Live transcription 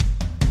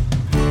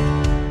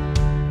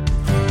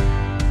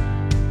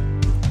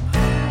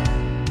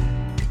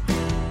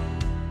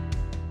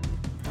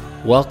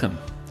Welcome.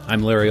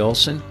 I'm Larry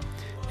Olson,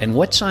 and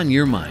what's on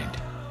your mind?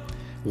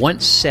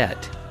 Once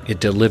set,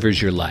 it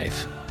delivers your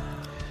life.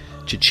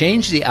 To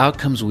change the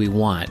outcomes we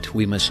want,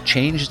 we must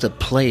change the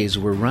plays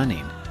we're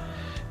running.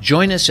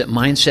 Join us at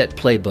Mindset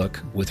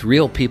Playbook with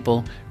real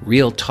people,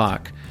 real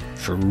talk,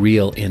 for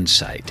real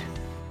insight.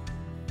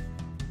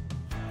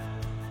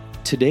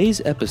 Today's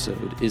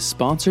episode is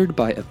sponsored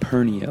by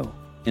Apernio,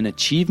 an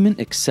achievement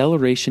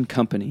acceleration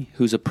company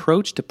whose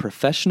approach to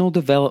professional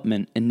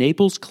development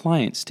enables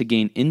clients to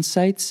gain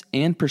insights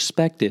and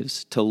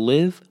perspectives to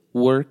live,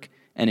 work,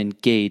 and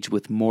engage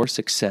with more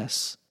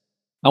success.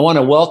 I want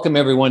to welcome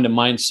everyone to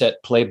Mindset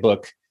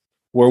Playbook,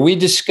 where we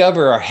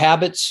discover our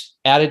habits,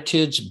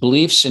 attitudes,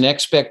 beliefs, and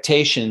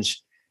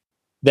expectations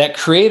that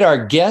create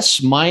our guests'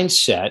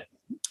 mindset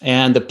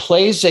and the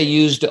plays they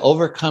use to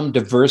overcome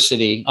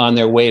diversity on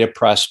their way to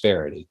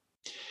prosperity.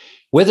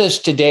 With us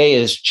today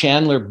is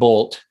Chandler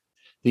Bolt,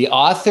 the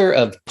author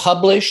of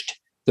Published: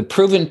 The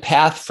Proven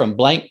Path from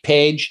Blank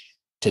Page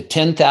to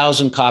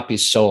 10,000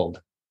 Copies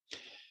Sold.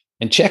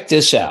 And check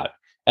this out.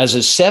 As a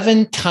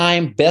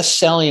 7-time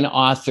best-selling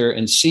author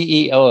and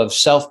CEO of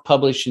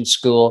Self-Publishing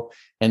School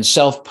and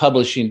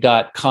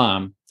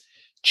selfpublishing.com,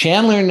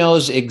 Chandler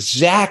knows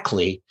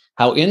exactly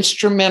how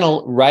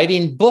instrumental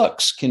writing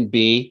books can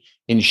be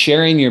in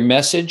sharing your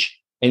message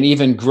and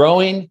even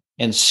growing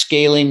and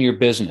scaling your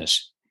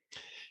business.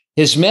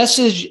 His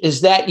message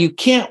is that you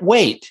can't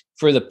wait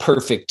for the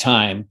perfect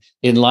time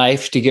in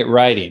life to get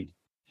writing.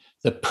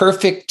 The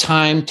perfect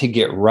time to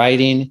get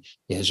writing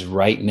is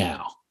right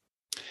now.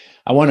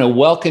 I want to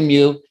welcome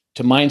you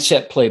to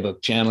Mindset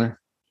Playbook, Chandler.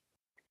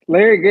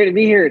 Larry, great to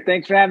be here.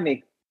 Thanks for having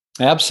me.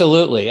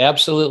 Absolutely.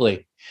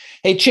 Absolutely.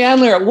 Hey,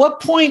 Chandler, at what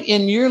point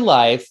in your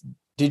life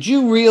did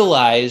you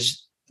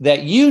realize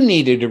that you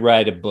needed to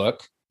write a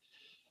book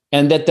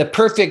and that the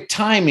perfect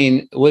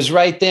timing was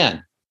right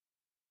then?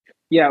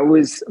 Yeah, it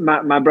was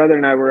my brother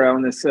and I were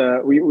on this,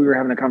 we were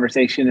having a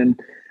conversation, and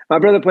my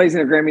brother plays in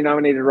a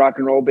Grammy-nominated rock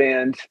and roll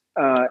band.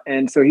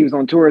 And so he was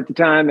on tour at the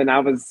time, and I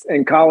was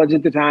in college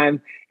at the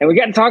time. And we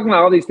got to talking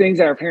about all these things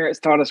that our parents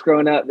taught us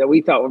growing up that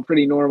we thought were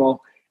pretty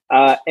normal.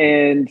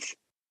 And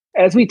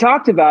as we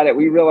talked about it,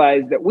 we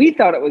realized that we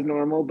thought it was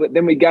normal, but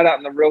then we got out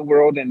in the real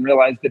world and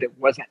realized that it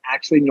wasn't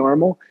actually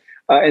normal.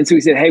 And so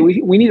we said, hey,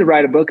 we need to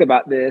write a book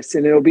about this,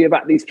 and it'll be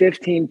about these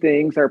 15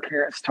 things our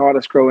parents taught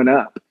us growing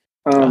up.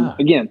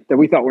 Again, that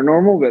we thought were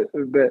normal,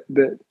 but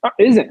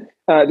isn't,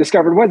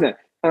 discovered wasn't.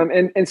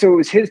 And so it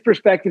was his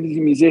perspective as a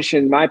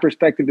musician, my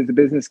perspective as a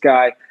business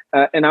guy.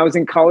 And I was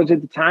in college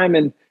at the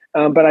time.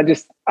 But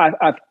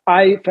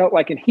I felt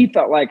like, and he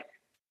felt like,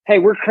 hey,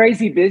 we're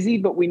crazy busy,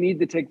 but we need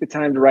to take the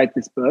time to write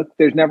this book.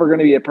 There's never going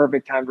to be a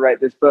perfect time to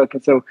write this book.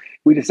 And so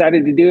we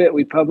decided to do it.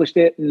 We published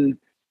it and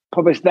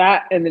published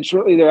that. And then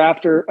shortly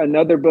thereafter,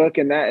 another book.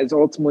 And that is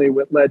ultimately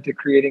what led to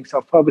creating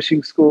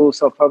Self-Publishing School,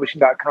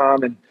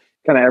 selfpublishing.com, and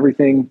kind of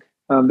everything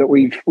that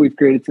we've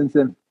created since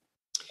then.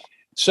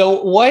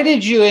 So why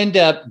did you end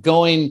up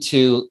going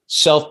to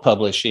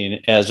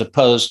self-publishing as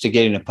opposed to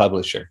getting a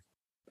publisher?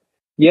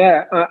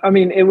 Yeah, I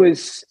mean, it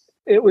was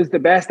the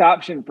best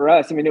option for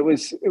us. I mean,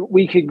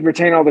 we could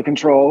retain all the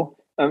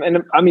control.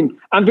 And I mean,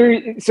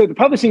 so the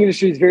publishing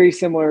industry is very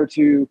similar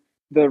to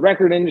the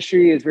record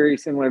industry, is very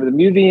similar to the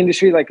movie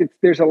industry. Like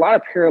there's a lot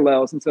of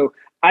parallels. And so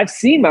I've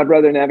seen my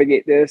brother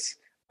navigate this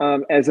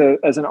as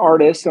an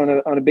artist on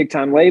a big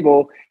time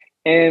label.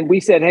 And we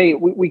said, hey,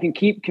 we can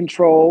keep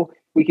control.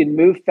 We can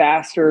move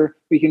faster.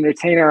 We can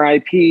retain our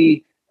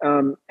IP.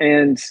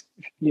 And,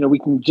 we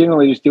can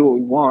generally just do what we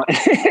want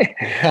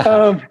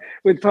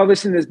with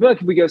publishing this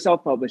book. We go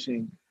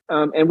self-publishing.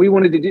 And we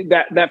wanted to do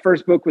that. That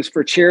first book was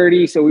for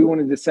charity. So we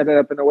wanted to set it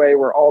up in a way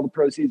where all the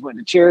proceeds went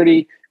to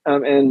charity. I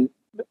guess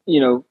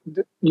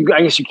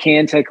you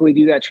can technically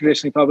do that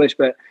traditionally published,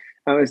 but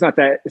it's not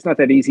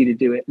that easy to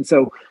do it. And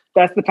so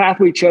that's the path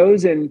we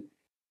chose. And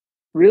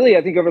really,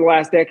 I think over the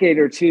last decade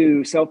or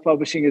two,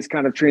 self-publishing has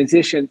kind of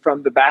transitioned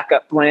from the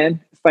backup plan.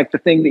 It's like the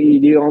thing that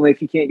you do only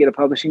if you can't get a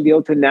publishing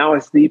deal, to now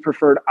it's the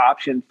preferred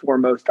option for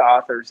most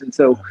authors. And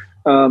so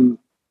I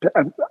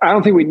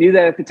don't think we knew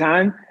that at the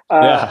time,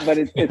 but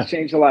it's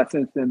changed a lot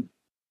since then.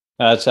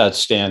 That's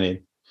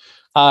outstanding.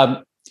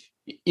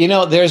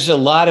 There's a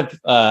lot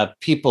of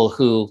people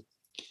who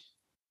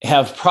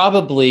have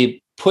probably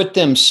put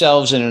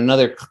themselves in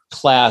another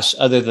class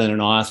other than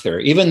an author,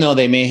 even though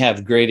they may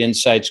have great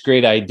insights,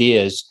 great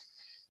ideas,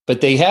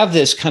 but they have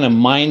this kind of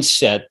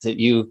mindset that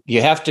you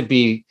have to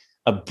be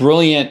a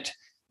brilliant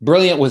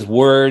with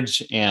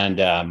words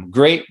and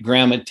great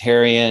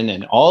grammarian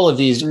and all of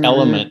these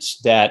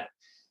elements that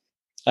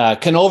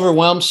can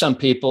overwhelm some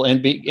people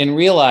and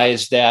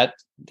realize that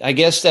I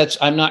guess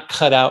I'm not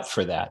cut out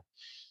for that.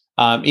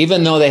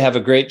 Even though they have a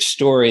great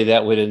story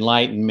that would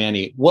enlighten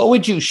many. What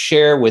would you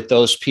share with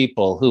those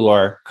people who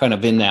are kind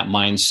of in that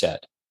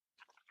mindset?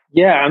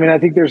 Yeah, I mean, I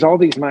think there's all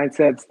these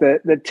mindsets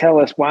that tell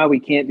us why we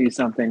can't do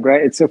something,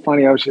 right? It's so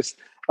funny. I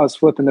was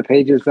flipping the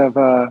pages of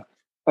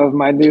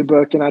my new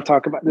book, and I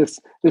talk about this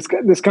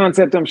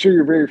concept. I'm sure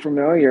you're very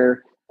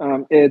familiar.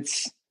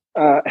 It's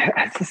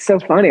It's so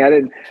funny. I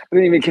didn't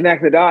even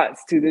connect the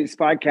dots to this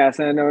podcast.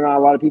 And I know not a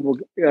lot of people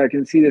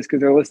can see this because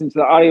they're listening to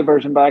the audio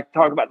version, but I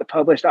talk about the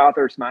published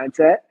author's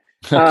mindset.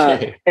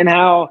 And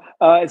how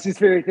it's just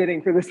very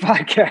fitting for this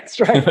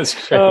podcast, right?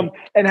 That's great.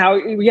 And how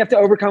we have to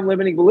overcome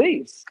limiting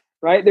beliefs,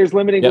 right? There's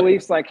limiting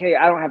beliefs like, hey,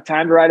 I don't have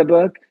time to write a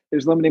book.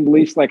 There's limiting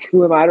beliefs like,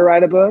 who am I to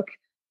write a book?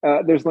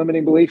 There's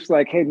limiting beliefs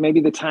like, hey, maybe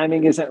the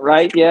timing isn't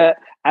right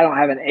yet. I don't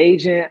have an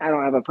agent. I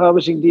don't have a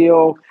publishing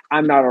deal.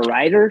 I'm not a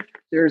writer.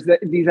 There's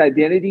these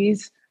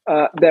identities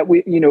that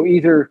we,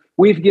 either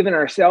we've given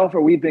ourselves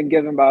or we've been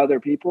given by other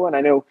people. And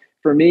I know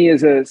for me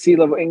as a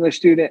C-level English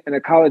student and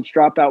a college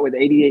dropout with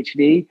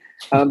ADHD,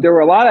 there were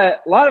a lot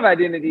of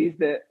identities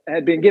that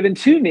had been given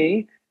to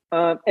me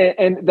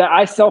and that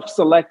I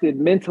self-selected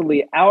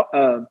mentally out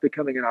of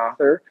becoming an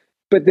author,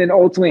 but then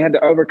ultimately had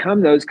to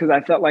overcome those because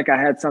I felt like I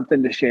had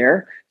something to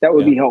share that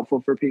would be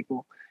helpful for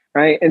people,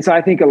 right? And so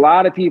I think a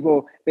lot of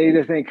people, they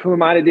either think, who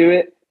am I to do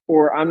it?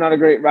 Or I'm not a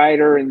great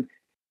writer. And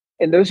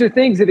those are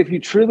things that if you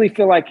truly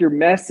feel like your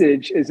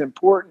message is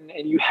important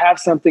and you have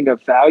something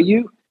of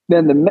value,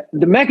 then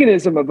the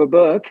mechanism of a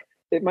book,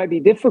 it might be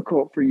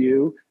difficult for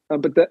you,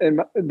 but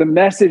the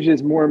message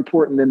is more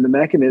important than the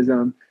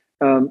mechanism.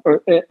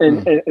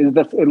 And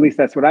that's, at least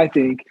that's what I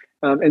think.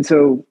 And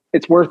so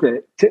it's worth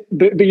it.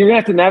 But you're gonna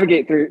have to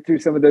navigate through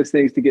some of those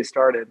things to get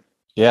started.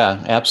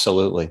 Yeah,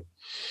 absolutely.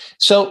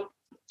 So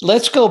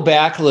let's go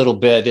back a little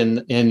bit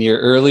in your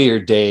earlier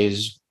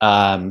days.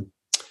 Not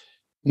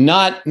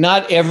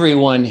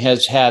everyone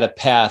has had a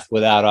path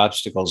without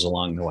obstacles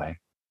along the way.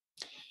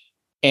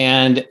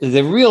 And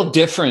the real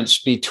difference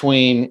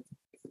between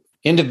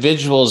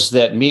individuals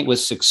that meet with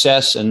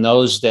success and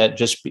those that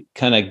just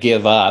kind of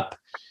give up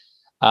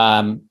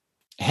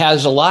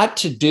has a lot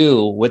to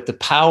do with the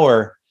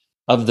power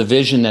of the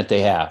vision that they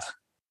have.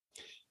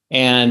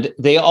 And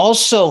they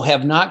also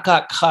have not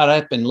got caught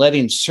up in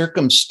letting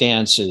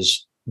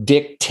circumstances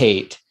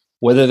dictate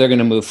whether they're going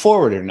to move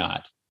forward or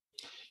not.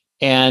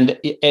 And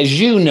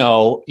as you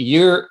know,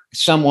 you're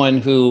someone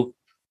who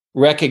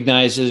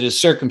recognizes a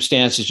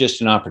circumstance is just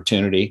an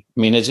opportunity.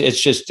 I mean,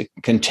 it's just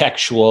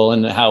contextual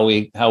in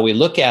how we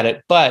look at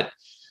it. But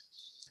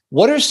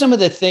what are some of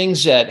the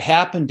things that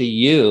happened to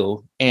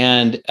you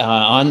and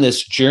on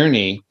this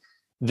journey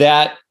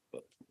that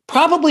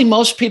probably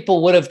most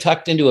people would have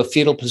tucked into a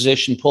fetal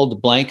position, pulled the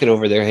blanket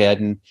over their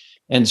head,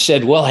 and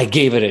said, "Well, I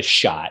gave it a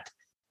shot."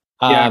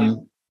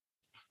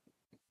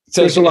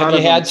 So have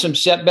you had some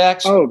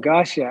setbacks? Oh,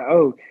 gosh, yeah.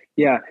 Oh,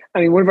 yeah. I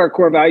mean, one of our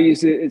core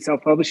values at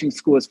self-publishing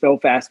school is fail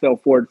fast, fail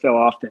forward, fail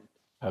often.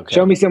 Okay.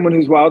 Show me someone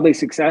who's wildly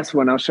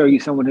successful, and I'll show you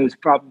someone who's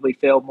probably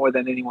failed more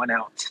than anyone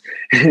else.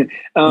 And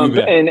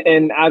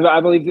I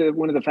believe that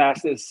one of the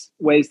fastest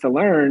ways to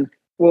learn,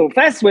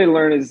 fastest way to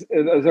learn is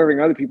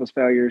observing other people's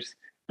failures.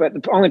 But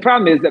the only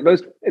problem is that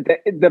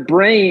the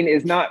brain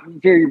is not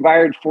very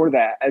wired for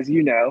that, as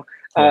you know.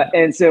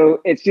 And so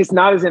it's just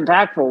not as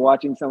impactful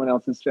watching someone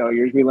else's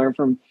failures. We learn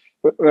from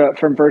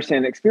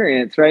firsthand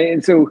experience, right?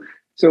 And so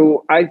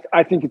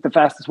I think that the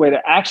fastest way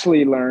to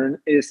actually learn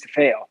is to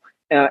fail.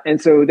 And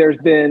so there's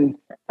been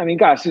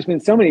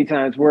so many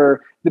times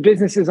where the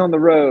business is on the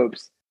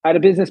ropes. I had a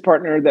business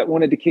partner that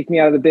wanted to kick me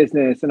out of the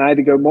business, and I had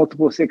to go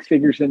multiple six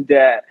figures in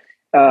debt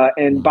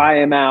and buy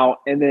him out,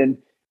 and then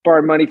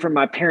borrowed money from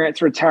my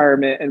parents'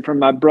 retirement and from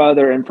my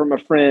brother and from a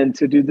friend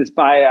to do this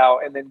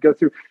buyout, and then go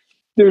through.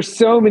 There's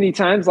so many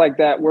times like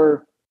that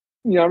where,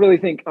 I really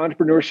think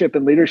entrepreneurship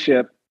and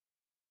leadership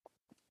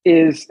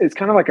is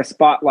kind of like a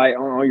spotlight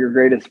on all your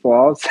greatest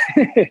flaws.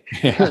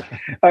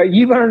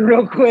 You learn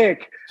real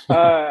quick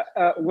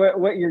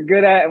what you're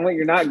good at and what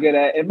you're not good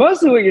at, and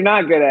mostly what you're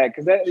not good at,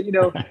 because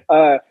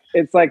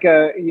it's like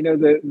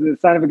the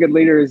sign of a good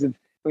leader is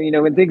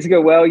when things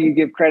go well, you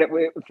give credit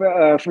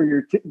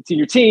to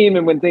your team,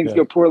 and when things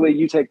go poorly,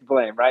 you take the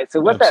blame, right? So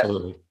what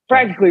that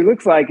practically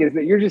looks like is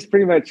that you're just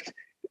pretty much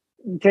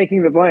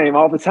taking the blame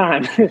all the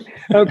time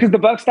because the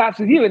buck stops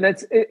with you. And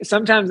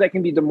sometimes that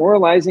can be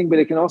demoralizing, but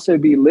it can also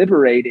be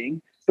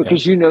liberating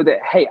because you know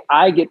that, hey,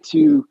 I get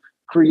to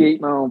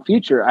create my own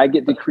future. I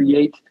get to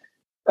create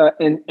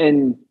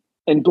and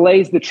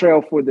blaze the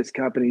trail for this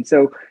company.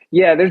 So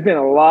yeah, there's been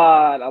a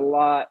lot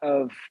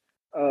of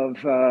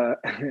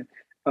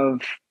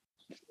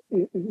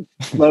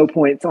low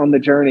points on the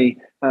journey.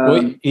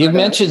 You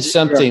mentioned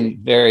something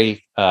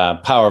very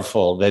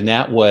powerful, and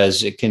that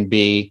was it can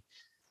be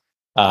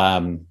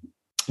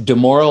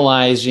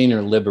demoralizing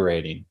or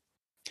liberating.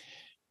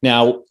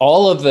 Now,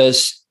 all of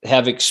us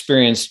have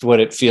experienced what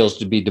it feels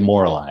to be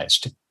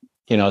demoralized,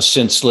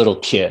 since little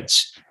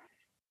kids.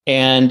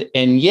 And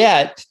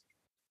yet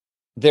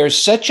there's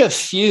such a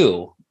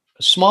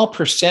small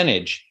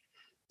percentage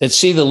that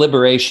see the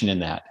liberation in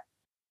that.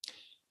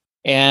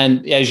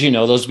 And as you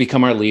know, those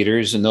become our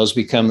leaders, and those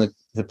become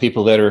the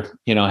people that are,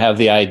 have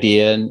the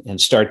idea and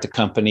start the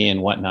company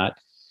and whatnot.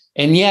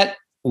 And yet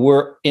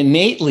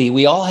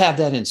we all have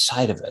that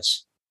inside of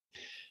us.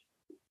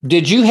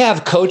 Did you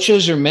have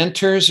coaches or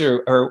mentors,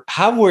 or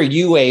how were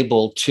you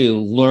able to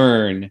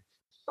learn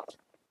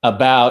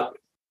about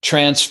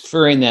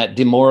transferring that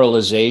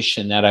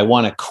demoralization that I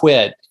want to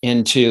quit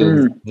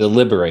into the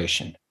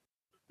liberation?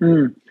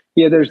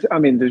 Yeah, there's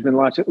been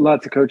lots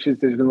of coaches,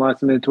 there's been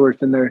lots of mentors,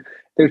 and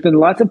there's been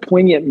lots of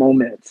poignant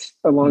moments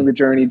along the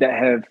journey that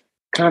have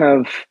kind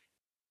of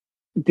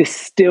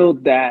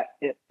distilled that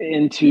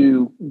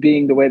into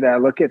being the way that I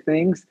look at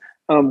things.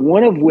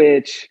 One of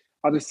which,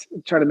 I'll just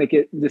try to make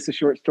this a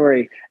short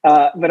story.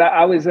 But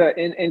I was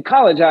in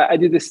college. I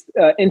did this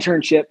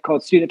internship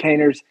called Student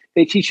Painters.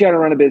 They teach you how to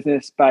run a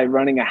business by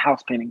running a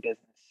house painting business.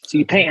 So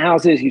you paint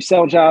houses, you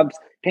sell jobs,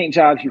 paint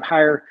jobs, you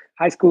hire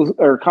high school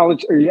or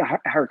college, or you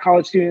hire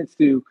college students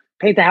to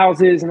paint the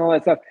houses and all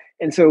that stuff.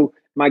 And so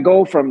my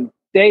goal from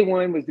day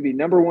one was to be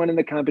number one in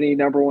the company,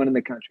 number one in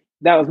the country.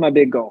 That was my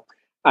big goal.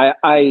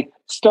 I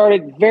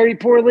started very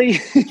poorly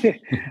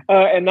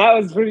and that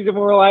was pretty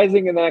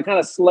demoralizing. And then I kind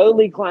of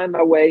slowly climbed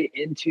my way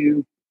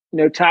into,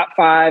 top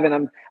 5,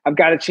 and I've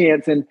got a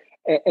chance. And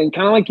kind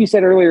of like you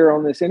said earlier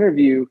on this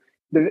interview,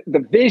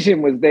 the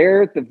vision was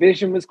there, the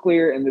vision was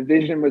clear, and the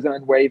vision was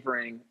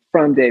unwavering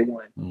from day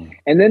one.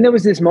 And then there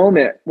was this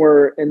moment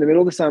where in the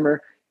middle of the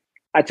summer,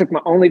 I took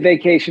my only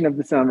vacation of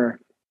the summer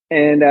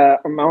and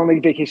my only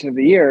vacation of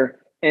the year.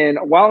 And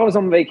while I was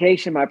on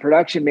vacation, my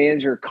production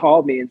manager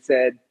called me and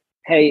said,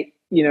 hey,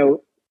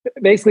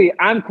 basically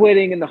I'm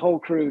quitting and the whole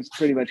crew's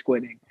pretty much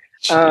quitting.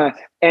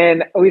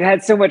 And we'd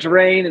had so much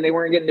rain and they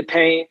weren't getting to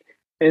paint.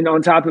 And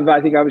on top of it,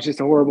 I think I was just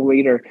a horrible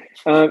leader.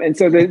 And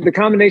so the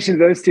combination of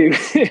those two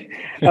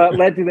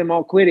led to them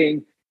all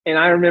quitting. And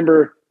I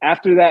remember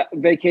after that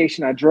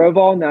vacation, I drove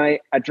all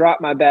night. I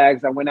dropped my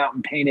bags. I went out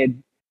and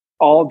painted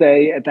all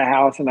day at the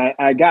house. And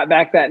I got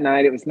back that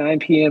night. It was 9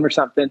 p.m. or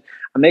something.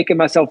 I'm making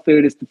myself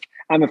food.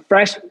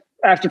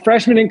 After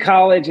freshman in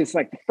college, it's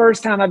like the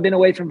first time I've been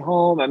away from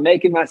home. I'm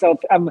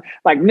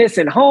like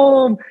missing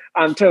home.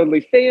 I'm totally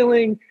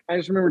failing. I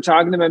just remember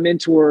talking to my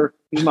mentor,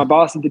 he was my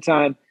boss at the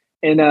time,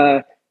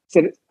 and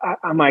said,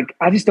 I'm like,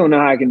 I just don't know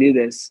how I can do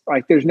this.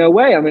 Like, there's no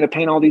way I'm going to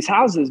paint all these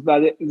houses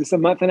by this a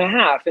month and a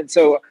half. And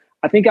so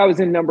I think I was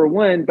in number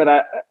one, but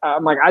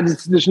I'm like,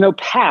 there's no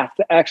path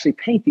to actually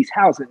paint these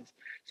houses.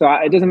 So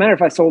it doesn't matter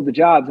if I sold the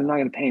jobs, I'm not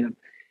going to paint them.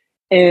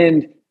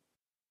 And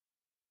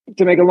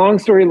to make a long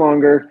story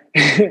longer,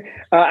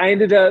 I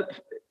ended up,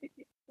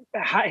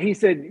 he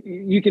said,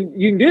 you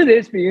can do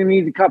this, but you're going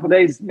to need a couple of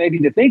days maybe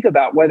to think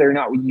about whether or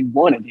not you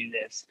want to do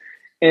this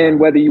and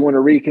whether you want to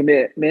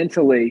recommit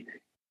mentally.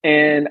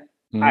 And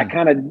I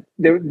kind of,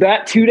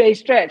 that 2-day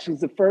stretch was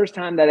the first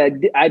time that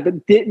I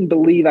didn't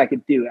believe I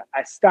could do it.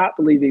 I stopped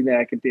believing that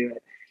I could do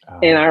it.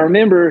 And I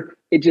remember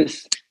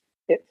it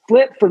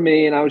flipped for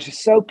me, and I was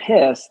just so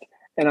pissed.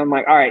 And I'm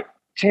like, all right,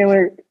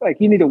 Chandler, like,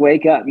 you need to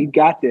wake up. You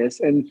got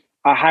this. And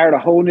I hired a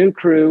whole new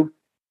crew.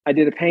 I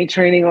did a paint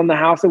training on the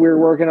house that we were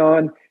working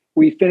on.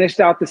 We finished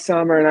out the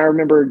summer, and I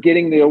remember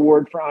getting the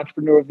award for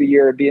Entrepreneur of the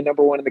Year, being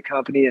number one in the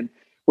company. And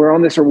we're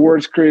on this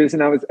awards cruise,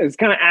 and it was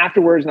kind of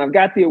afterwards, and I've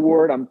got the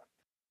award. I'm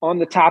on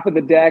the top of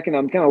the deck, and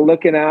I'm kind of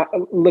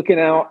looking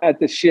out at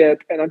the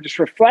ship, and I'm just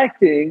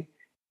reflecting.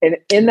 And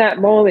in that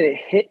moment, it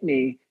hit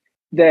me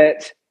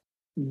that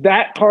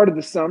part of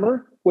the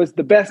summer was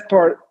the best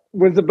part.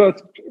 Was the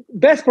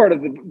best part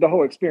of the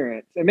whole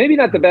experience. And maybe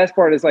not the best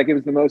part is like it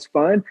was the most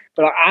fun,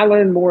 but I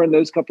learned more in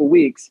those couple of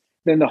weeks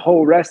than the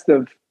whole rest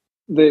of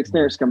the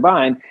experience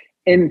combined.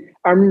 And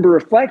I remember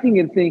reflecting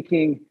and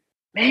thinking,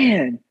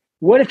 man,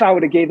 what if I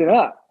would have gave it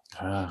up?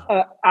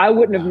 I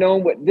wouldn't have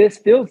known what this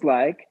feels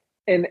like.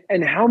 And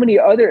how many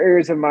other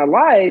areas of my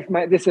life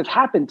might this have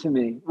happened to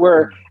me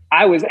where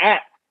I was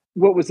at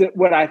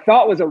what I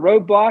thought was a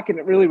roadblock, and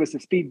it really was a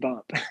speed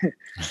bump.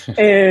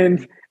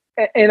 And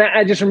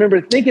I just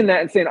remember thinking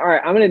that and saying, all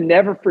right, I'm going to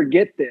never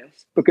forget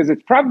this, because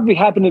it's probably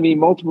happened to me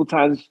multiple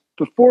times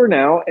before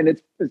now, and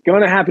it's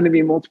going to happen to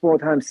me multiple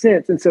times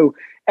since. And so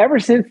ever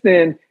since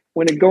then,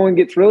 when it going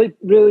gets really,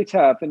 really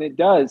tough, and it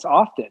does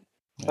often,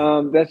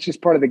 that's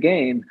just part of the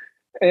game.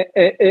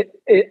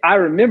 I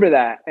remember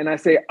that, and I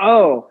say,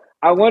 oh,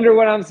 I wonder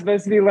what I'm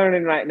supposed to be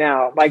learning right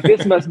now. Like,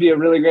 this must be a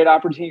really great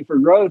opportunity for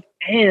growth.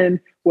 And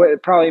what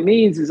it probably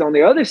means is on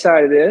the other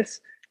side of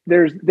this,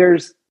 there's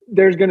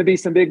going to be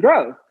some big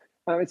growth.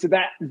 So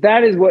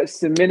that is what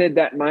cemented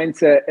that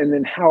mindset, and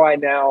then how I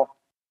now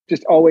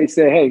just always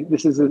say, "Hey,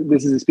 this is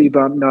a speed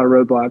bump, not a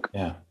roadblock."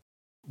 Yeah.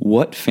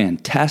 What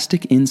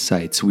fantastic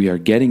insights we are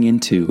getting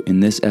into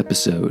in this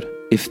episode.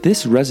 If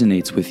this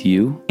resonates with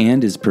you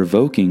and is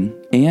provoking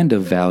and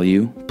of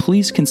value,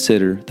 please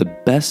consider the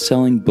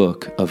best-selling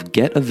book of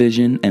Get a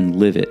Vision and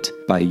Live It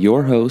by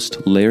your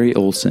host, Larry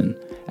Olson,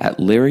 at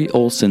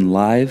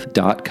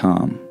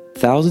LarryOlsonLive.com.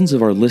 Thousands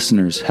of our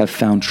listeners have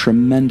found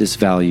tremendous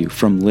value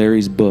from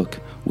Larry's book,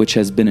 which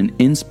has been an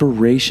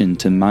inspiration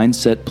to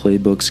Mindset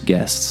Playbook's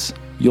guests.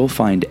 You'll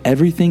find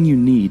everything you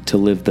need to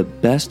live the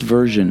best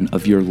version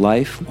of your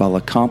life while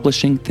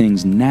accomplishing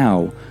things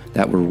now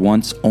that were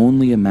once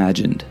only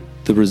imagined.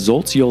 The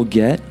results you'll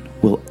get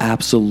will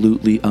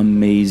absolutely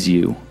amaze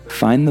you.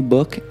 Find the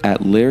book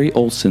at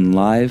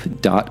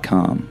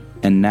LarryOlsonLive.com.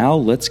 And now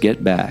let's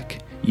get back.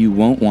 You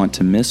won't want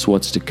to miss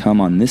what's to come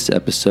on this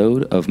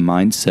episode of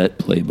Mindset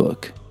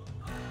Playbook.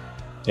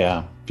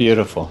 Yeah.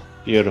 Beautiful.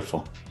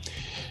 Beautiful.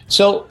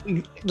 So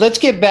let's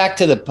get back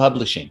to the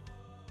publishing.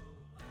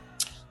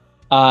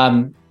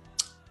 What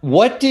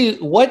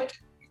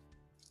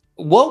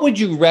would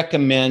you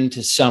recommend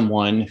to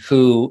someone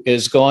who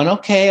is going,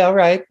 okay, all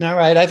right.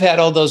 I've had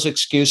all those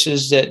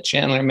excuses that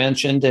Chandler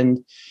mentioned.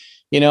 And,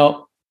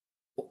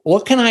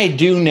 what can I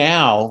do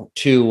now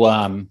to,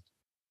 how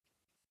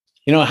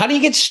do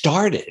you get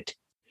started?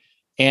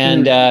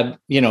 And,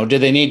 do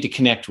they need to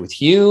connect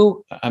with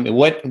you? I mean,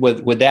 what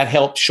would that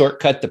help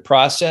shortcut the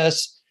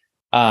process?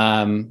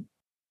 I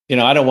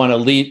don't want to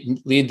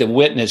lead the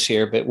witness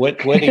here, but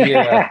what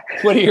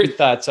are your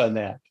thoughts on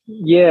that?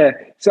 Yeah.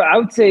 So I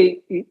would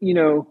say,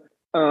 a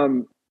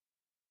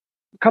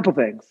couple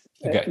things.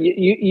 Okay.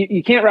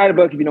 You can't write a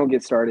book if you don't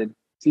get started.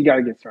 So you got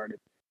to get started.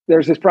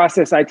 There's this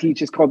process I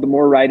teach. It's called the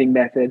More Writing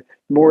Method.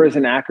 More is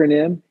an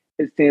acronym.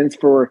 It stands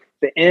for,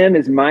 the M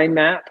is mind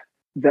map.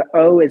 The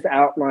O is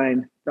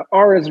outline. The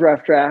R is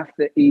rough draft.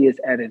 The E is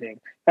editing.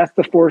 That's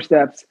the 4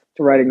 steps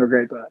to writing a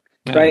great book.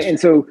 Nice. Right. And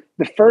so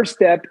the first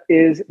step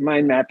is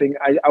mind mapping.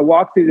 I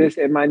walk through this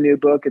in my new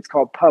book. It's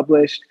called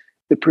Published: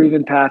 The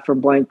Proven Path from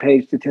Blank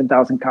Page to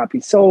 10,000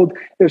 Copies Sold.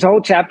 There's a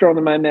whole chapter on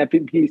the mind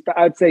mapping piece, but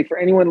I would say for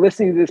anyone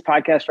listening to this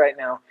podcast right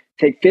now,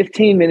 take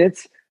 15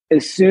 minutes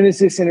as soon as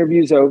this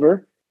interview is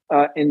over,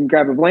 and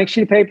grab a blank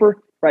sheet of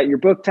paper, write your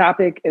book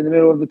topic in the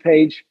middle of the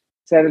page,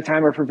 set a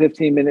timer for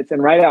 15 minutes,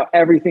 and write out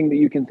everything that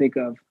you can think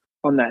of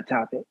on that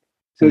topic.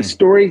 So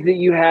stories that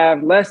you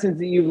have, lessons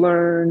that you've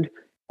learned,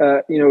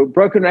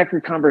 broken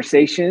record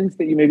conversations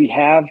that you maybe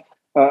have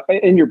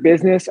in your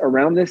business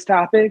around this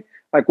topic.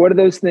 Like, what are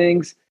those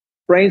things?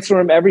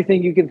 Brainstorm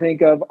everything you can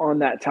think of on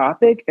that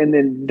topic. And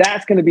then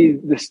that's going to be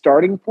the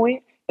starting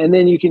point. And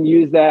then you can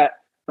use that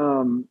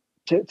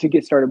to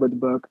get started with the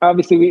book.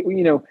 Obviously, we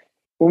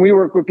when we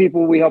work with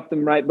people, we help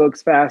them write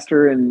books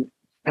faster and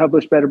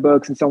publish better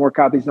books and sell more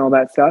copies and all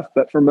that stuff.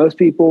 But for most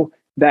people,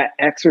 that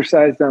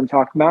exercise that I'm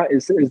talking about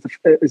is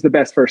the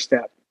best first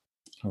step.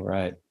 All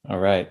right.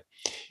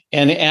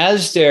 And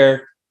as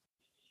they're,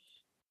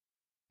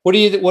 what do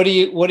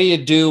you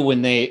do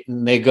when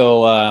they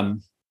go,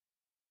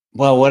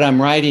 well, what I'm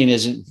writing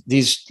isn't,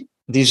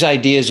 these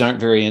ideas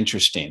aren't very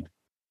interesting.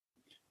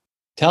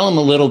 Tell them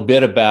a little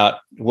bit about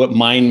what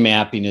mind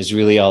mapping is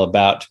really all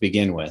about to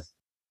begin with.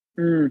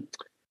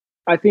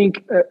 I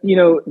think,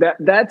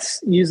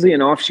 that's usually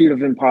an offshoot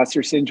of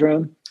imposter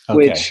syndrome,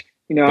 which,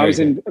 I was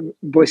in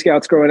Boy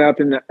Scouts growing up,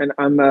 and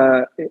I'm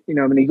I'm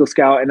an Eagle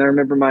Scout. And I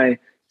remember my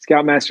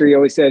Scoutmaster, he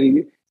always said,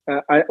 we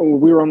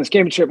were on this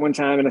camping trip one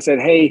time, and I said,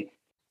 hey,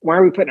 why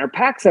are we putting our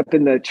packs up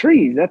in the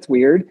trees? That's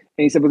weird. And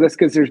he said, well, that's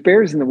because there's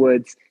bears in the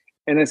woods.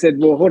 And I said,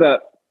 well, hold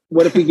up.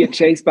 What if we get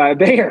chased by a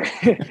bear?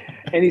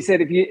 And he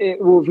said, if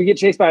we get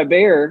chased by a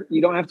bear,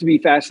 you don't have to be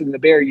faster than the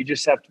bear. You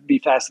just have to be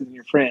faster than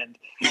your friend.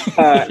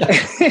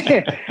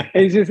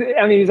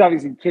 And he's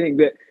obviously kidding,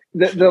 but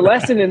the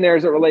lesson in there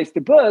as it relates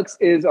to books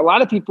is a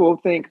lot of people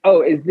think,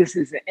 oh, this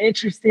is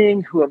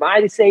interesting. Who am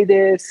I to say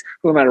this?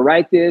 Who am I to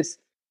write this?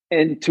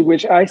 And to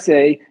which I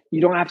say,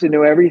 you don't have to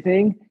know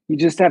everything. You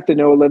just have to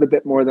know a little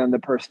bit more than the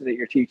person that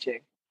you're teaching.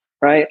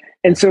 Right.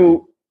 And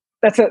so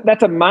that's a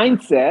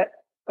mindset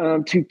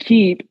to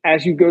keep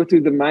as you go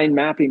through the mind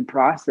mapping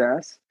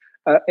process.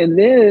 And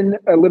then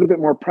a little bit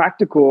more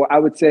practical, I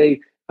would say,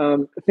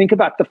 think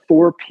about the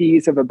 4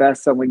 P's of a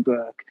best-selling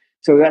book.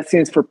 So that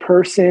stands for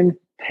person,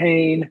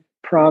 pain,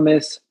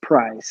 promise,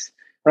 price,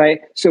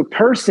 right? So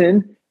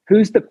person,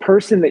 who's the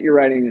person that you're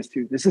writing this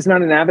to? This is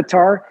not an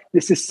avatar.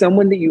 This is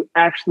someone that you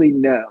actually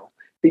know,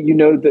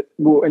 that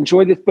will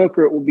enjoy this book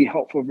or it will be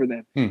helpful for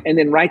them. And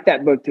then write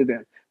that book to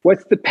them.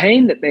 What's the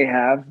pain that they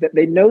have that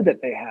they know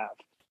that they have,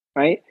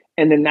 right?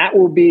 And then that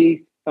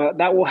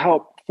will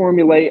help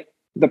formulate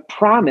the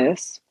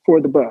promise for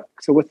the book.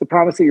 So what's the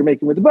promise that you're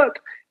making with the book?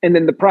 And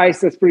then the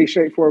price, that's pretty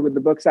straightforward with the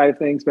book side of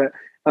things. But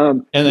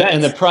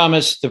the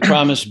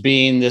promise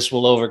being this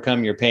will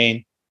overcome your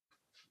pain.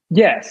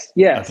 Yes.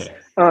 Okay.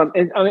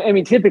 And I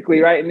mean,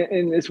 typically, right,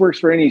 and this works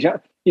for any, a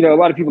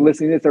lot of people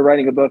listening to this are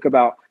writing a book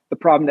about the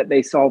problem that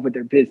they solve with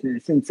their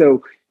business. And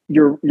so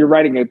you're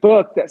writing a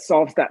book that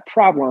solves that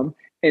problem.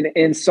 And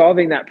in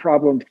solving that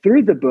problem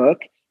through the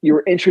book,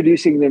 you're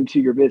introducing them to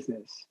your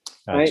business.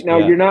 Right now,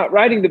 You're not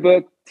writing the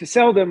book to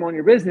sell them on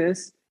your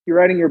business. You're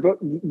writing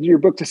your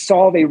book to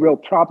solve a real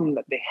problem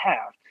that they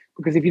have.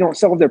 Because if you don't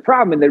solve their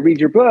problem and they read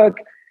your book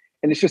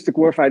and it's just a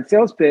glorified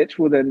sales pitch,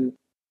 well, then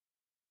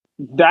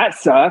that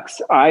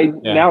sucks. I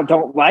now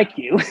don't like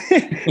you.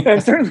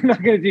 I'm certainly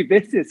not going to do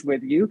business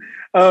with you.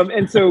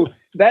 And so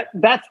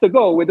that's the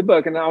goal with the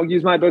book. And I'll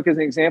use my book as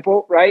an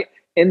example, right?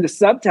 In the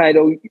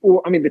subtitle,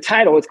 the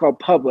title is called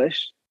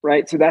Published,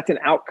 right? So that's an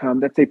outcome.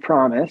 That's a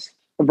promise,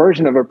 a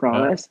version of a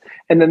promise.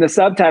 And then the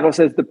subtitle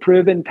says The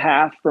Proven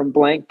Path from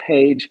Blank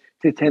Page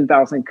to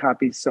 10,000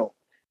 Copies Sold,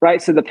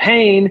 right? So the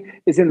pain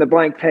is in the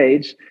blank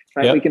page,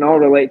 right? Yep. We can all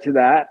relate to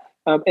that.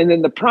 And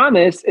then the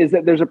promise is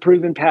that there's a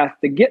proven path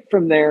to get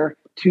from there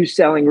to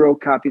selling real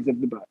copies of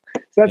the book.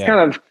 So that's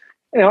kind of,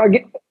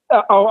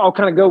 I'll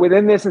kind of go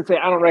within this and say,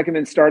 I don't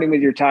recommend starting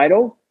with your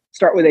title.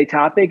 start with a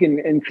topic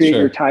and create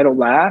your title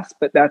last.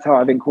 But that's how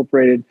I've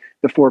incorporated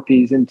the 4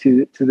 Ps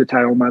into the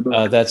title of my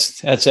book.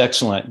 That's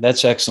excellent.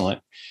 That's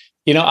excellent.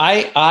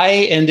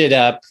 I ended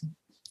up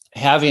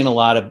having a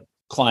lot of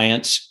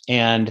clients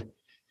and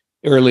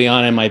early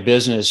on in my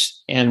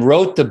business, and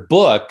wrote the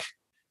book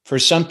for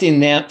something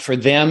that for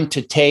them to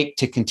take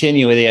to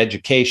continue with the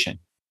education.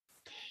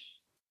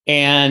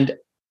 And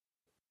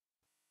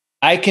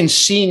I can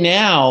see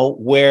now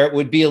where it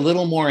would be a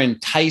little more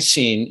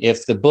enticing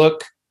if the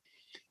book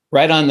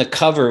right on the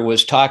cover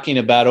was talking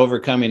about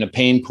overcoming a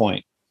pain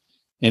point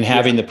and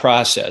having the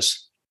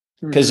process,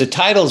 because the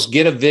titles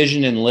Get a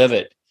Vision and Live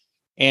It.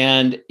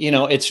 And,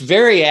 it's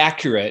very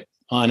accurate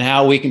on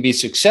how we can be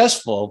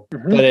successful,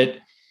 but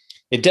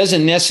it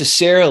doesn't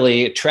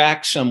necessarily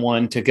attract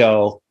someone to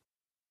go,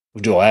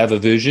 do I have a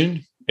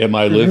vision? Am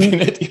I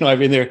living it?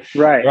 There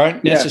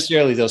aren't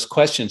necessarily those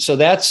questions. So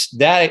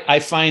that I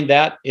find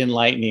that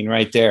enlightening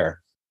right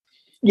there.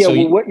 Yeah.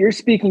 So what you're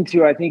speaking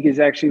to, I think, is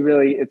actually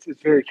really, it's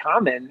very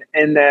common.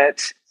 And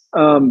that,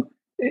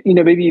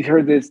 maybe you've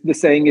heard the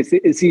saying,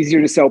 it's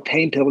easier to sell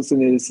pain pills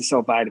than it is to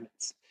sell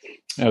vitamins.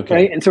 Okay.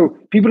 Right. And so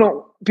people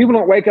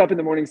don't wake up in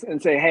the mornings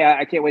and say, hey,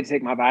 I can't wait to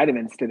take my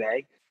vitamins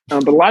today.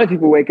 But a lot of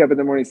people wake up in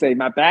the morning and say,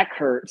 my back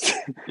hurts.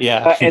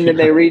 Yeah. And then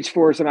they reach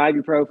for some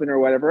ibuprofen or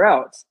whatever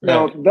else.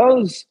 Right. Now,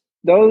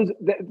 those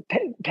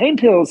pain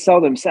pills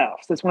sell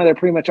themselves. That's why they're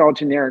pretty much all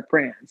generic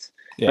brands.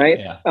 Yeah, right.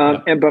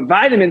 Yeah, but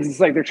vitamins, it's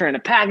like they're trying to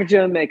package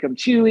them, make them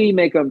chewy,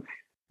 make them,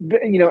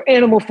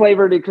 animal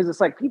flavored, because it's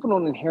like people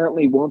don't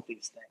inherently want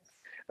these things.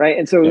 Right.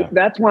 And so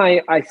that's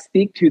why I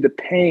speak to the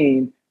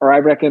pain, or I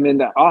recommend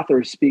that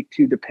authors speak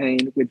to the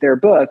pain with their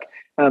book.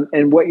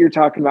 And what you're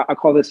talking about, I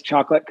call this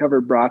chocolate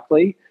covered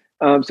broccoli.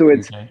 So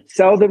it's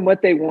sell them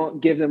what they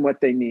want, give them what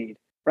they need,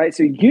 right?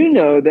 So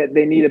that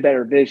they need a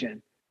better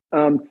vision.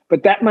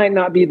 But that might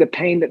not be the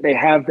pain that they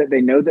have that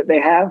they know that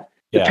they have.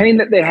 The pain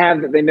that they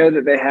have that they know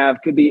that they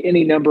have could be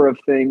any number of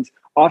things.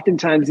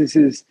 Oftentimes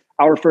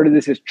I'll refer to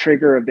this as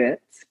trigger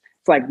events.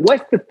 It's like,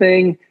 what's the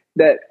thing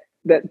that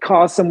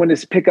caused someone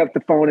to pick up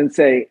the phone and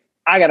say,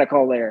 I got to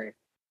call Larry?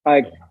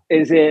 Like,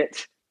 is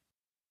it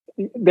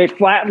they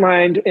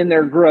flatlined in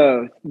their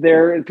growth?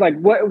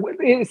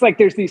 It's like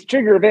there's these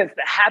trigger events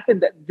that happen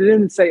that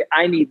then say,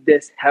 I need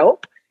this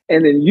help.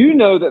 And then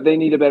that they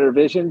need a better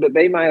vision, but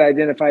they might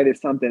identify it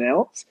as something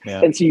else.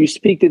 Yeah. And so you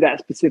speak to that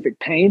specific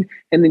pain,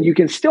 and then you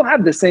can still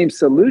have the same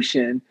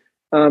solution,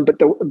 but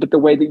the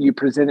way that you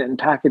present it and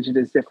package it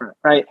is different,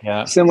 right?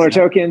 Yeah. Similar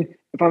token,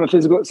 if I'm a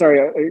physical, sorry,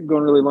 I'm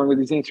going really long with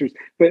these answers,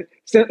 but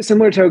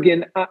similar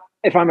token,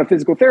 if I'm a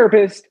physical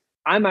therapist,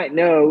 I might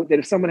know that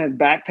if someone has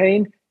back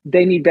pain,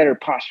 they need better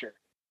posture.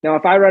 Now,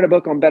 if I write a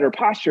book on better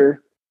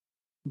posture,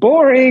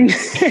 boring.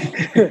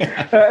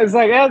 It's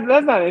like,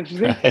 that's not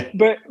interesting. Right.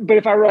 But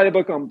if I write a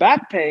book on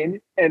back pain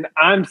and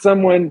I'm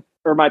someone,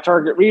 or my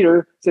target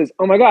reader says,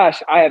 oh my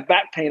gosh, I have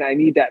back pain, I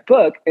need that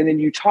book. And then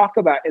you talk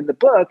about in the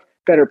book,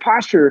 better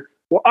posture.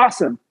 Well,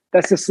 awesome.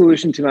 That's the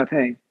solution to my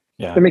pain.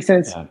 Yeah. Does that make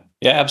sense?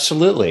 Yeah,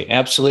 absolutely.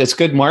 Absolutely. It's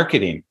good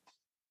marketing.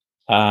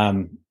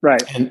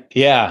 Right. And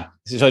yeah.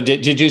 So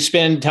did you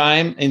spend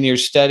time in your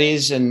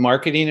studies and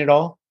marketing at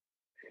all?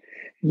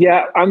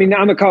 Yeah, I mean,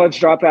 I'm a college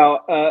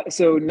dropout,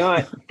 so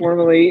not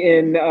formally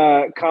in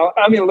college.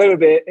 I mean, a little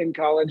bit in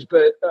college,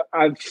 but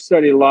I've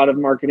studied a lot of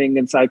marketing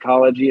and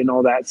psychology and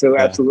all that. So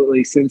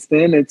absolutely, since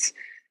then, it's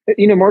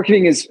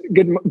marketing is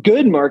good.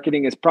 Good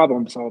marketing is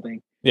problem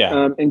solving.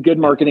 Yeah, and good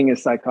marketing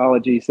is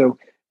psychology. So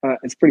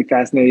it's pretty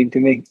fascinating to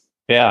me.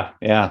 Yeah,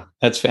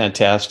 that's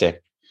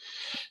fantastic.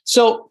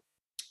 So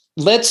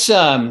let's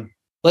kind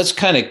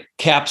of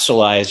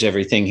capsulize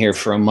everything here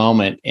for a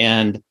moment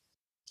and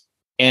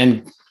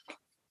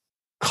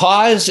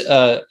cause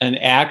an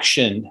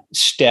action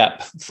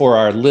step for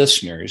our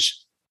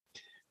listeners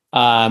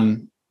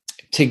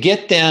to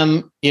get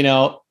them,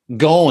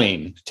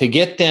 going, to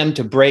get them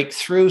to break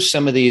through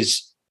some of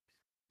these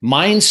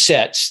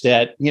mindsets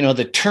that,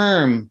 the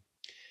term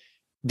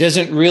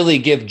doesn't really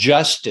give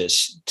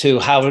justice to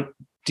how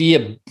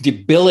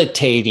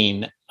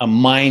debilitating a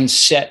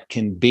mindset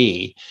can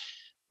be,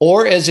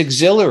 or as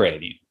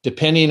exhilarating,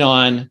 depending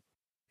on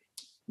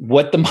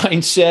what the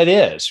mindset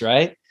is,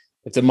 right?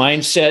 If the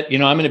mindset, I'm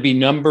going to be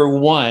number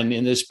one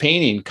in this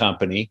painting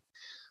company,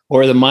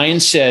 or the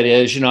mindset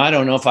is, I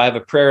don't know if I have a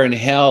prayer in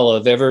hell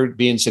of ever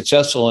being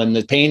successful in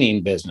the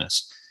painting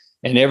business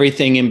and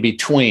everything in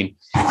between.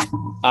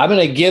 I'm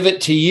going to give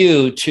it to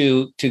you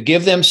to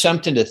give them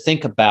something to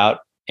think about,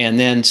 and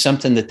then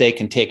something that they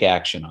can take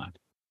action on.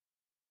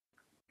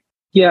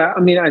 Yeah. I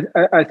mean,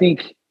 I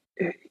think,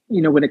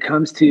 when it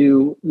comes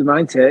to the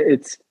mindset,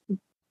 it's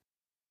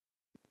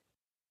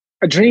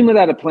a dream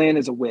without a plan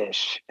is a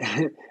wish.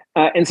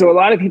 And so a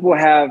lot of people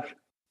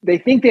they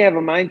think they have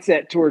a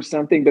mindset towards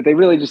something, but they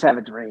really just have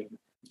a dream.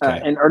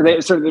 Or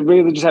they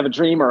really just have a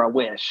dream or a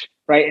wish.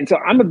 Right. And so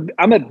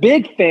I'm a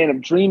big fan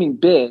of dreaming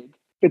big,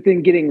 but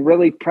then getting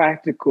really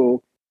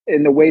practical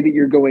in the way that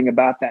you're going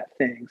about that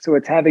thing. So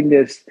it's having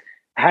this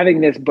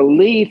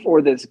belief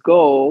or this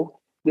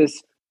goal,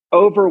 this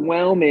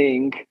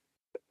overwhelming.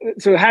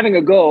 So having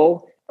a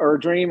goal or a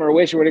dream or a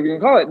wish or whatever you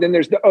can call it. Then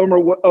there's the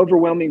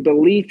overwhelming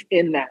belief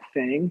in that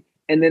thing.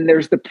 And then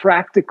there's the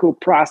practical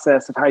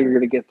process of how you're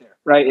going to get there,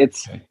 right?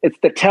 It's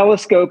the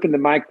telescope and the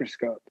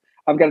microscope.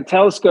 I've got a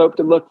telescope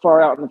to look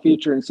far out in the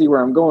future and see where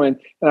I'm going.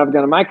 And I've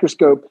got a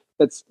microscope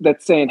that's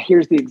saying,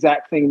 here's the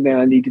exact thing that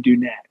I need to do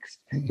next.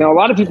 Now, a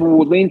lot of people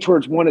will lean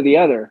towards one or the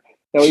other.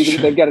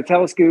 They've got a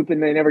telescope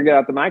and they never get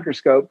out the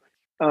microscope.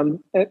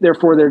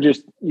 Therefore, they're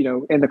just,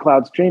 in the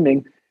clouds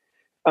dreaming.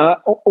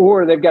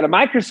 Or they've got a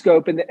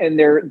microscope and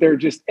they're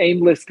just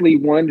aimlessly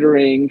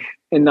wandering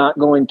and not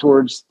going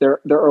towards their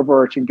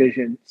overarching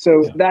vision.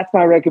 So that's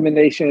my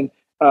recommendation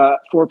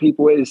for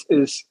people is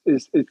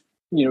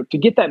to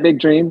get that big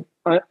dream,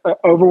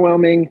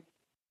 overwhelming,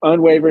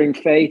 unwavering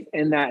faith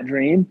in that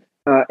dream.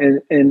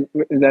 And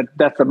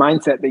that's the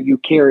mindset that you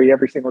carry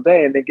every single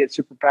day, and they get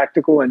super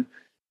practical. And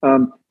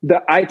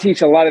I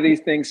teach a lot of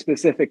these things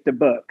specific to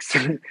books,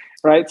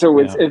 right? So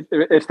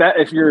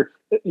if you're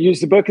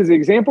use the book as an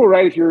example,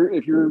 right? If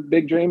your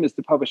big dream is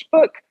to publish a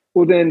book,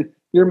 well, then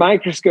your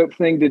microscope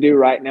thing to do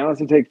right now is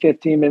to take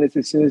 15 minutes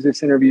as soon as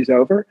this interview is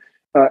over,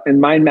 and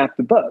mind map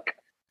the book,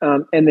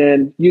 and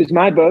then use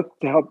my book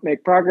to help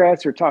make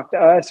progress, or talk to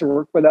us, or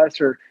work with us,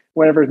 or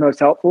whatever is most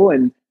helpful.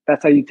 And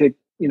that's how you take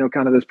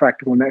kind of those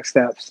practical next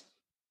steps.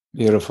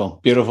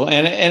 Beautiful.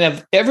 And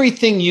of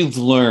everything you've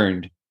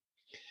learned,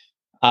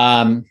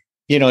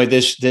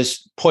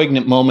 this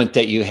poignant moment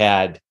that you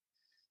had,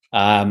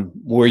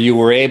 where you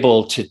were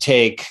able to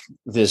take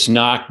this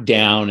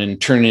knockdown and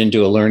turn it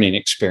into a learning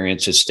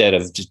experience instead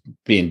of just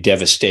being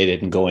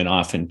devastated and going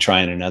off and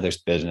trying another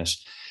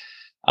business.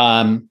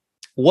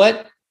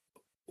 What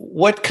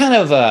kind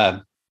of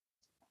a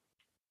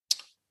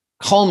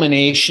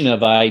culmination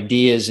of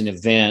ideas and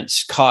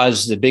events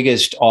caused the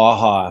biggest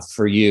aha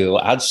for you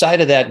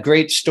outside of that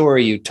great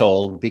story you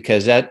told?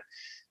 Because that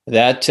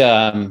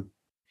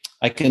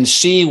I can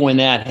see when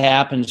that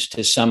happens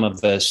to some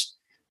of us,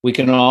 we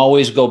can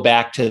always go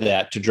back to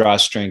that to draw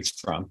strength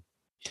from.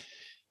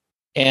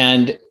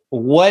 And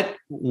what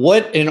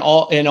in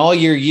all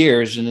your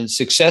years and the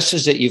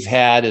successes that you've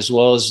had, as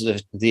well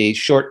as the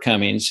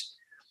shortcomings,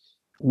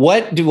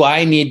 what do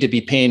I need to be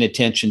paying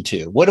attention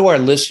to? What do our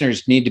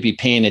listeners need to be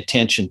paying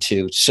attention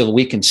to so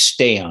we can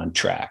stay on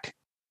track?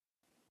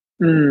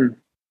 So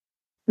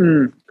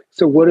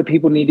what do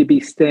people need to be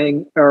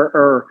staying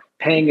or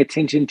paying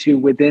attention to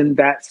within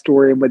that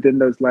story and within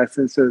those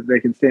lessons so that they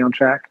can stay on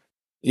track?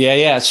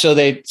 Yeah. So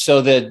they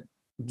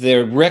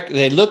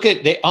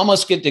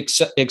almost get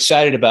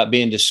excited about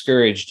being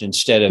discouraged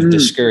instead of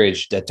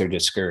discouraged that they're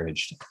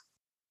discouraged.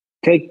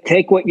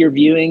 Take what you're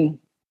viewing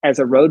as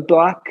a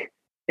roadblock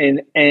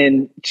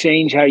and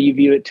change how you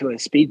view it to a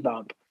speed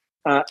bump.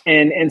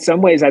 And in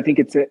some ways, I think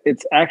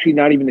it's actually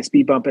not even a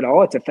speed bump at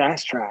all. It's a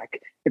fast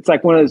track. It's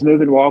like one of those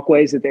moving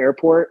walkways at the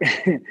airport.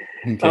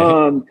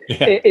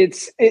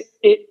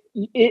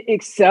 It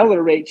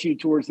accelerates you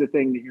towards the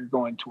thing that you're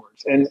going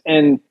towards.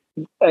 And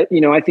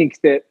I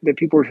think that the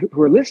people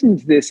who are listening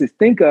to this is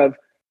think of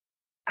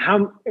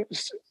how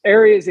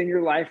areas in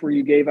your life where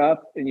you gave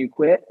up and you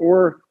quit,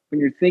 or when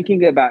you're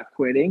thinking about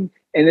quitting,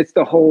 and it's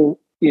the whole,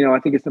 I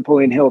think it's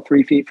Napoleon Hill,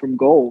 3 feet from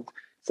gold.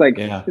 It's like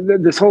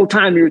this whole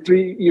time you're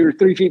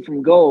 3 feet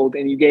from gold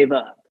and you gave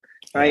up.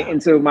 Right. Yeah.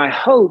 And so my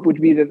hope would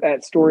be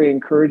that story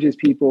encourages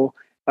people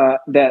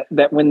that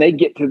when they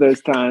get to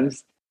those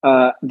times,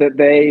 that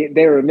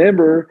they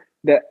remember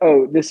that,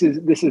 this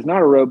is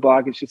not a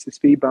roadblock. It's just a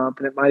speed bump.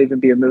 And it might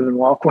even be a moving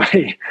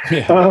walkway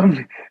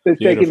that's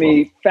taking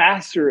me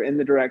faster in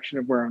the direction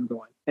of where I'm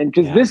going. And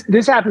because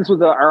this happens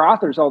with our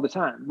authors all the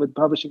time with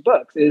publishing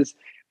books, is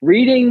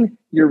reading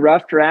your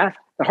rough draft.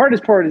 The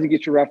hardest part is to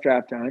get your rough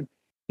draft done.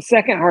 The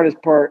second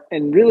hardest part,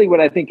 and really what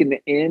I think in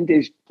the end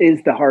is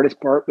the hardest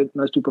part, but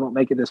most people don't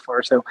make it this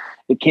far, so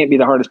it can't be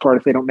the hardest part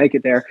if they don't make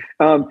it there,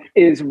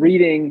 is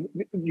reading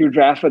your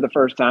draft for the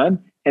first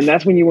time. And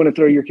that's when you want to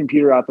throw your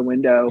computer out the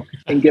window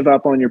and give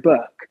up on your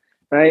book,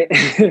 right?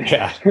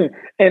 Yeah.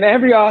 And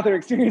every author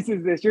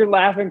experiences this. You're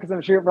laughing because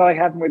I'm sure it probably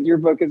happened with your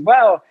book as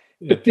well.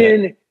 But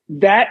then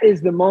that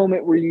is the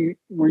moment where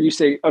you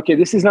say, okay,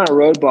 this is not a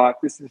roadblock,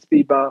 this is a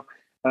speed bump,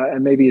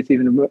 and maybe it's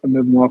even a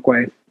moving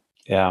walkway.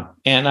 Yeah.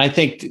 And I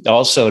think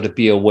also to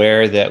be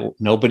aware that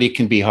nobody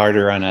can be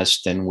harder on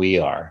us than we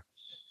are.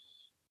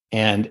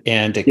 And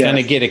to kind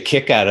of get a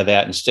kick out of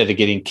that instead of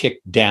getting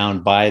kicked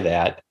down by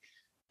that,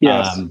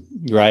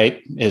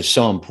 right, is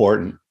so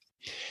important.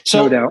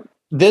 So no doubt.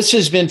 This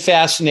has been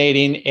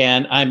fascinating.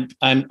 And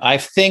I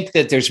think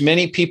that there's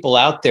many people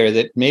out there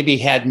that maybe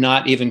had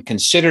not even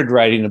considered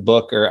writing a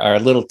book or are a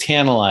little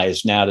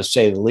tantalized now, to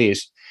say the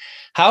least.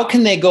 How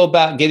can they go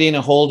about getting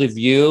a hold of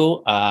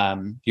you,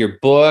 your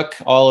book,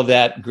 all of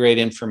that great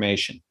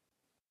information?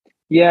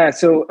 Yeah.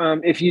 So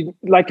if you'd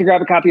like to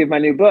grab a copy of my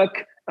new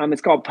book,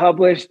 it's called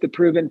Published: The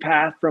Proven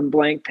Path from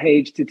Blank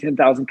Page to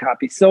 10,000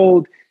 Copies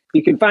Sold.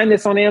 You can find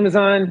this on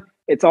Amazon.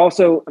 It's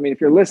also, if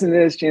you're listening to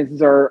this,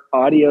 chances are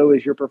audio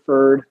is your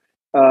preferred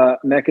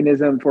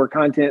mechanism for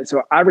content.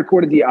 So I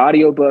recorded the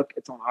audio book.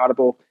 It's on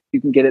Audible.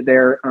 You can get it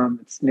there.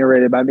 It's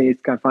narrated by me.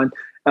 It's kind of fun.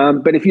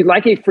 But if you'd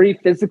like a free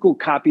physical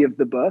copy of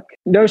the book,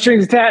 no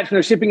strings attached,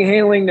 no shipping and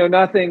handling, no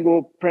nothing,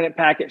 we'll print it,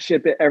 pack it,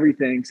 ship it,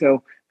 everything.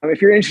 So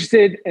if you're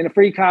interested in a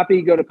free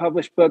copy, go to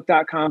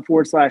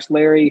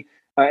publishedbook.com/Larry.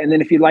 And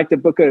then if you'd like to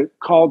book a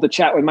call to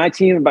chat with my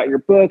team about your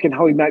book and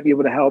how we might be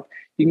able to help,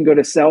 you can go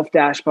to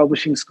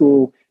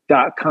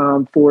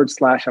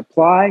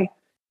self-publishingschool.com/apply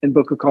and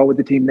book a call with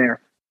the team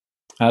there.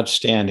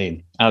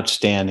 Outstanding.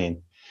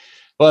 Outstanding.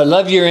 Well, I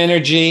love your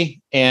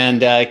energy,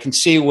 and I can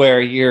see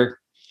where you're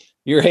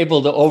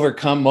able to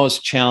overcome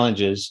most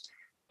challenges.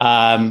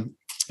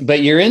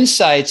 But your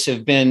insights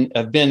have been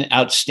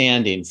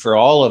outstanding for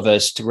all of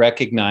us to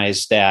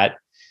recognize that,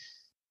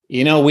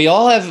 we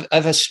all have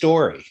a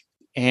story.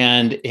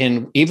 And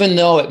even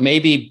though it may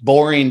be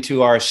boring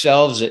to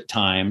ourselves at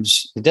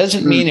times, it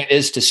doesn't mean it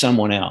is to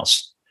someone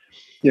else.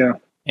 Yeah.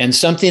 And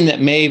something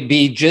that may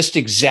be just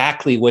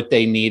exactly what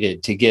they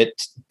needed to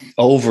get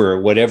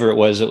over whatever it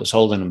was that was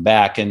holding them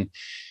back. And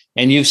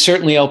you've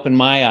certainly opened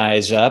my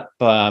eyes up.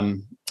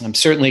 I'm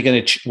certainly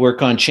going to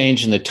work on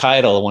changing the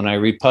title when I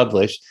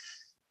republish.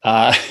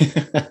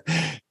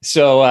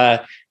 So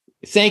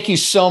thank you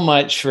so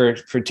much for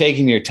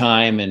taking your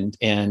time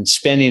and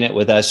spending it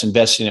with us,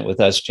 investing it with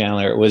us,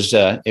 Chandler. It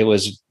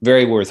was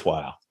very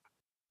worthwhile.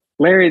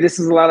 Larry, this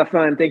is a lot of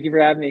fun. Thank you for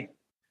having me.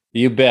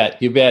 You bet.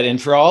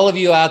 And for all of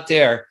you out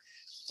there,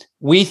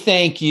 we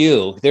thank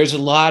you. There's a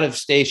lot of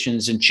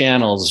stations and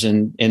channels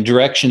and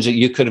directions that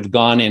you could have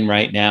gone in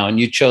right now,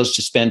 and you chose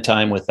to spend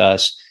time with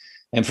us.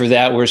 And for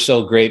that, we're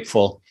so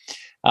grateful.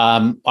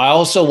 I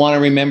also want to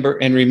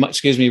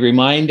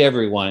remind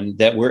everyone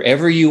that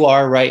wherever you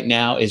are right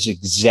now is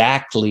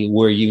exactly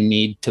where you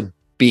need to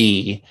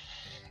be.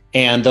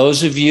 And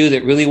those of you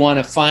that really want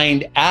to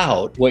find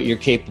out what you're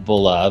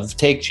capable of,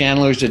 take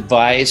Chandler's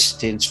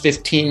advice. It's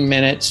 15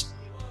 minutes.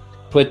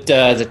 Put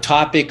the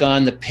topic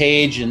on the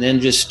page and then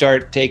just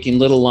start taking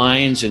little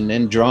lines and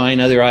then drawing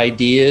other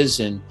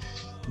ideas and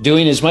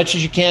doing as much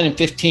as you can in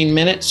 15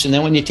 minutes. And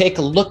then when you take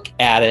a look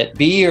at it,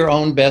 be your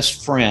own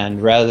best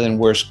friend rather than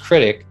worst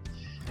critic,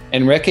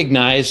 and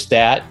recognize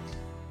that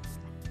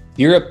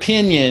your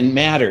opinion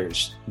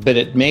matters, but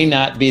it may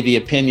not be the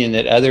opinion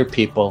that other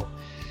people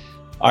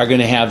are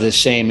going to have the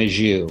same as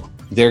you.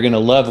 They're going to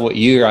love what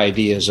your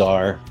ideas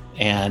are,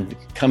 and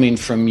coming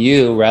from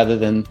you rather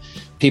than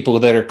people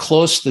that are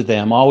close to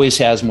them always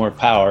has more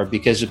power,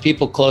 because the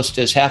people close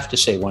to us have to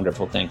say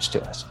wonderful things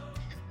to us,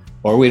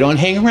 or we don't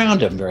hang around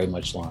them very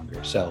much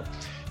longer. So,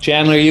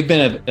 Chandler, you've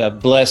been a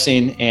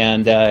blessing,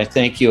 and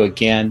thank you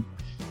again.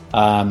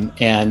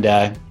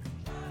 And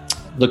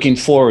looking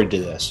forward to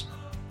this.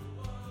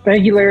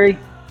 Thank you, Larry.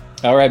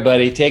 All right,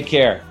 buddy. Take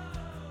care.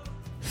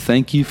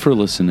 Thank you for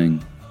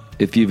listening.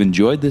 If you've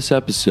enjoyed this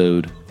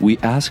episode, we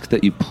ask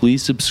that you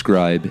please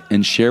subscribe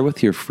and share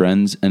with your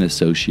friends and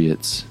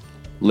associates.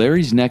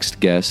 Larry's next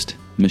guest,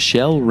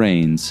 Michelle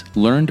Rains,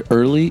 learned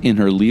early in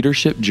her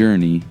leadership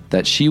journey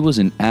that she was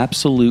an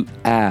absolute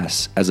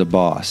ass as a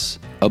boss,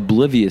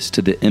 oblivious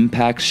to the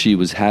impacts she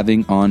was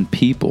having on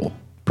people.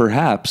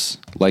 Perhaps,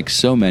 like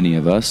so many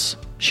of us,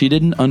 she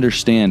didn't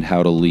understand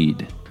how to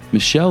lead.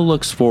 Michelle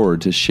looks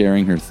forward to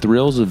sharing her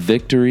thrills of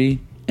victory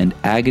and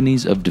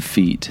agonies of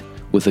defeat,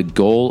 with a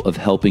goal of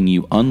helping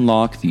you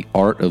unlock the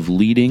art of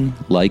leading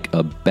like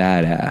a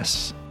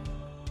badass.